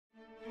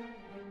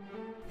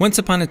Once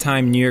upon a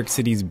time, New York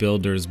City's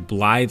builders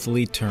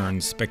blithely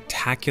turned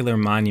spectacular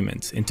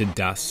monuments into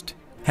dust.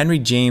 Henry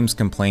James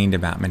complained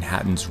about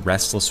Manhattan's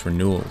restless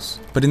renewals,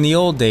 but in the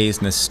old days,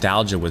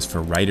 nostalgia was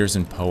for writers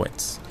and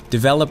poets.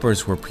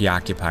 Developers were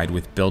preoccupied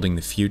with building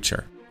the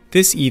future.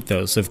 This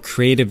ethos of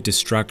creative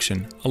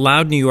destruction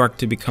allowed New York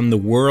to become the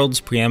world's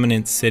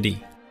preeminent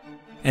city.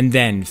 And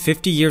then,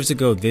 50 years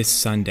ago this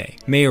Sunday,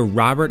 Mayor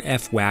Robert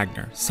F.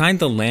 Wagner signed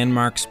the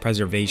Landmarks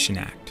Preservation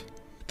Act.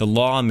 The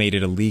law made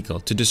it illegal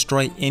to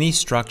destroy any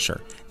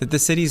structure that the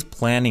city's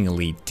planning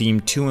elite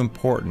deemed too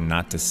important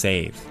not to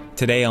save.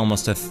 Today,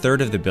 almost a third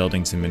of the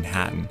buildings in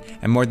Manhattan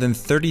and more than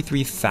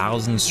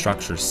 33,000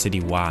 structures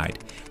citywide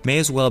may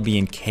as well be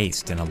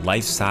encased in a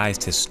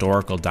life-sized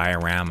historical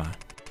diorama.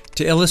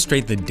 To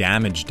illustrate the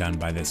damage done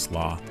by this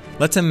law,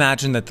 let's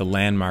imagine that the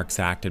Landmarks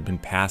Act had been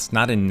passed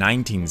not in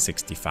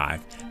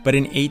 1965, but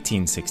in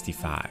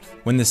 1865,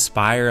 when the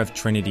spire of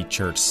Trinity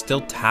Church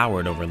still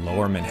towered over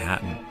Lower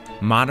Manhattan.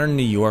 Modern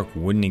New York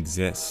wouldn't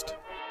exist.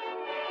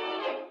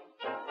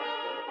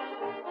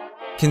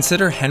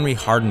 Consider Henry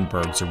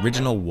Hardenberg's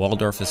original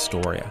Waldorf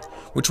Astoria,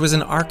 which was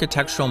an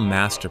architectural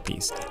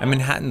masterpiece and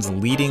Manhattan's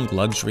leading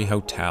luxury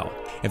hotel.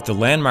 If the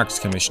Landmarks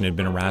Commission had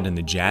been around in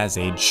the Jazz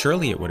Age,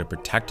 surely it would have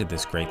protected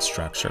this great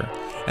structure,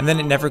 and then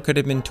it never could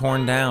have been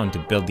torn down to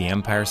build the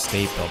Empire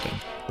State Building,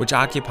 which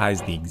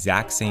occupies the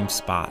exact same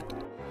spot.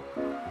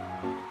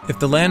 If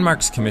the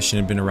Landmarks Commission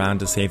had been around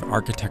to save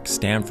architect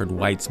Stanford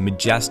White's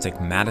majestic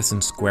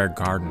Madison Square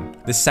Garden,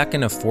 the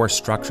second of 4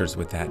 structures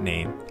with that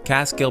name,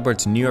 Cass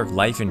Gilbert's New York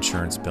Life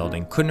Insurance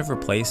building couldn't have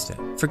replaced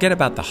it. Forget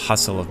about the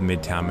hustle of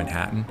Midtown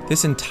Manhattan.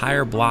 This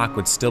entire block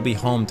would still be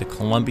home to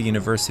Columbia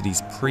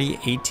University's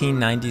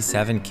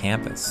pre-1897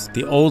 campus.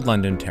 The old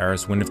London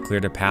Terrace wouldn't have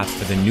cleared a path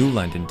for the new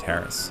London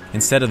Terrace.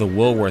 Instead of the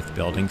Woolworth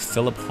building,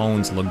 Philip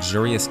Hone's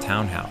luxurious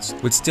townhouse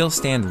would still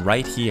stand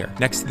right here,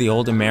 next to the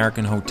old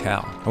American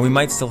Hotel, and we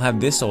might still have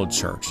this old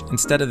church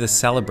instead of the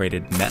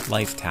celebrated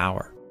MetLife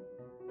Tower.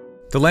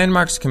 The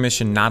Landmarks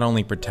Commission not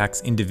only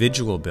protects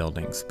individual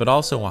buildings, but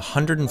also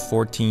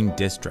 114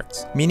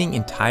 districts, meaning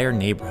entire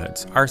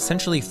neighborhoods are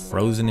essentially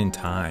frozen in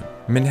time.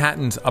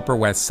 Manhattan's Upper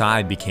West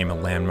Side became a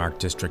landmark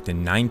district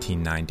in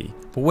 1990,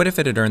 but what if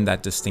it had earned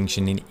that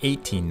distinction in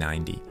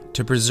 1890?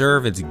 To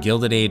preserve its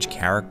Gilded Age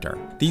character,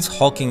 these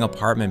hulking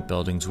apartment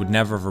buildings would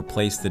never have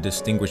replaced the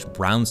distinguished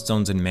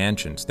brownstones and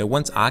mansions that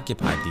once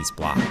occupied these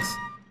blocks.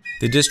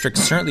 The district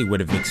certainly would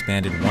have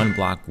expanded 1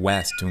 block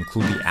west to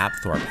include the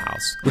Apthorpe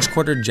House, which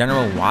quartered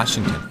General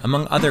Washington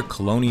among other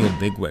colonial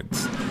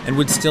bigwigs, and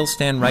would still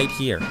stand right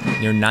here,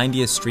 near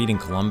 90th Street and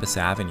Columbus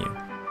Avenue.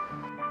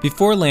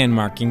 Before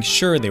landmarking,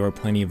 sure, there were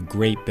plenty of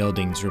great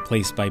buildings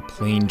replaced by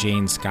plain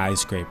Jane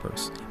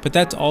skyscrapers, but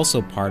that's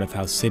also part of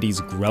how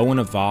cities grow and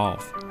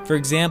evolve. For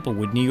example,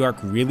 would New York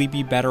really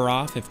be better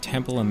off if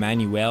Temple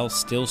Emmanuel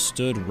still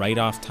stood right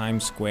off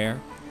Times Square?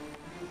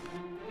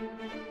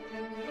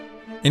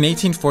 In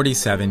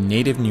 1847,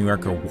 native New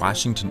Yorker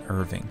Washington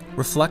Irving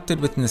reflected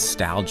with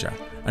nostalgia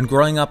on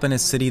growing up in a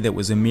city that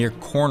was a mere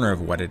corner of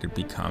what it had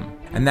become,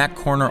 and that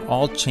corner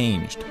all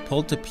changed,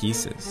 pulled to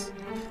pieces.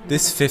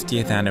 This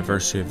 50th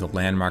anniversary of the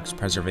Landmarks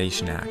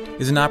Preservation Act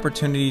is an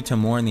opportunity to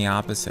mourn the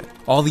opposite,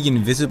 all the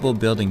invisible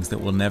buildings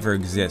that will never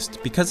exist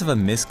because of a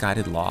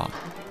misguided law.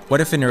 What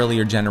if an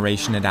earlier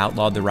generation had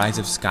outlawed the rise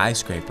of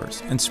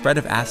skyscrapers and spread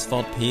of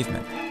asphalt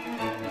pavement?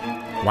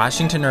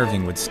 Washington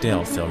Irving would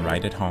still feel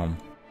right at home.